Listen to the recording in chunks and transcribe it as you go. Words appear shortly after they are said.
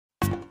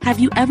Have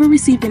you ever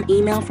received an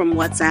email from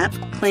WhatsApp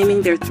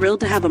claiming they're thrilled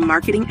to have a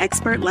marketing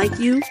expert like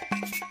you?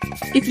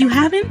 If you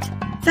haven't,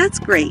 that's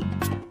great.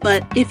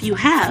 But if you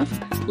have,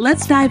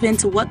 let's dive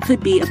into what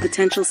could be a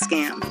potential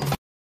scam.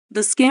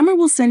 The scammer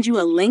will send you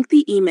a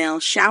lengthy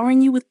email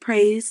showering you with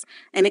praise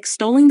and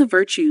extolling the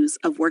virtues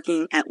of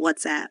working at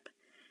WhatsApp.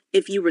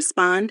 If you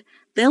respond,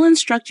 they'll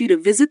instruct you to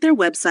visit their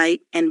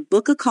website and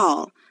book a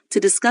call to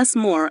discuss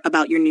more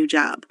about your new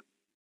job.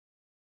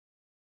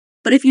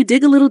 But if you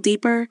dig a little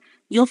deeper,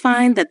 you'll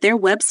find that their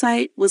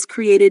website was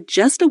created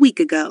just a week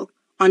ago,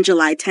 on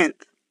July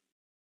 10th.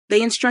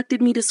 They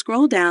instructed me to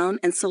scroll down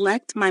and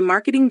select my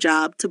marketing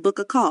job to book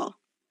a call.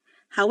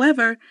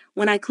 However,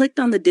 when I clicked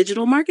on the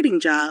digital marketing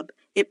job,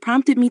 it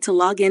prompted me to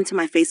log into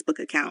my Facebook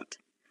account.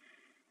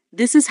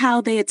 This is how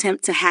they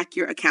attempt to hack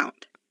your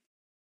account.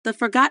 The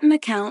forgotten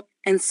account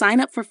and sign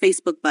up for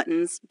Facebook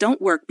buttons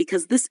don't work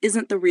because this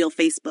isn't the real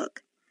Facebook.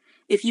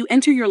 If you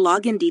enter your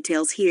login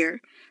details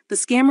here, the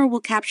scammer will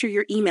capture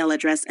your email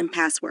address and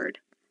password.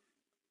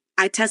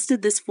 I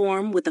tested this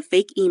form with a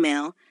fake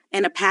email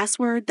and a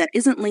password that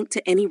isn't linked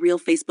to any real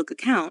Facebook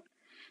account,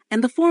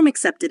 and the form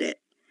accepted it.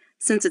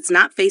 Since it's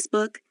not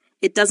Facebook,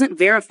 it doesn't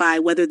verify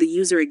whether the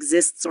user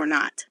exists or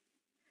not.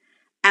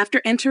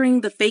 After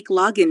entering the fake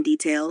login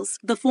details,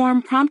 the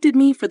form prompted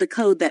me for the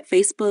code that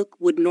Facebook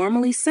would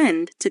normally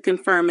send to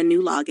confirm a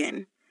new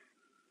login.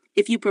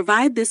 If you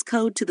provide this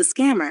code to the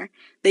scammer,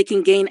 they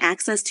can gain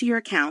access to your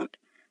account,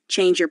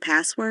 change your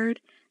password,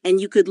 and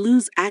you could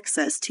lose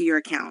access to your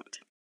account.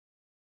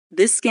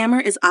 This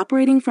scammer is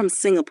operating from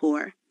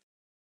Singapore.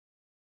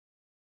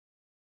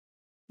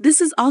 This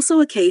is also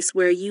a case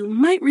where you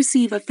might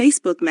receive a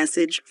Facebook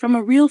message from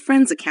a real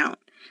friend's account,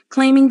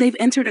 claiming they've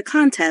entered a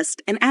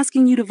contest and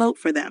asking you to vote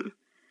for them.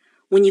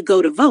 When you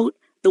go to vote,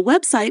 the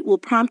website will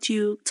prompt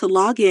you to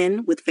log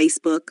in with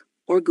Facebook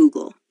or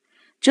Google.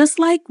 Just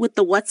like with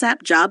the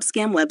WhatsApp job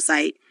scam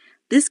website,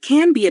 this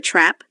can be a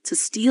trap to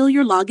steal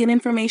your login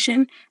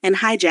information and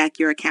hijack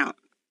your account.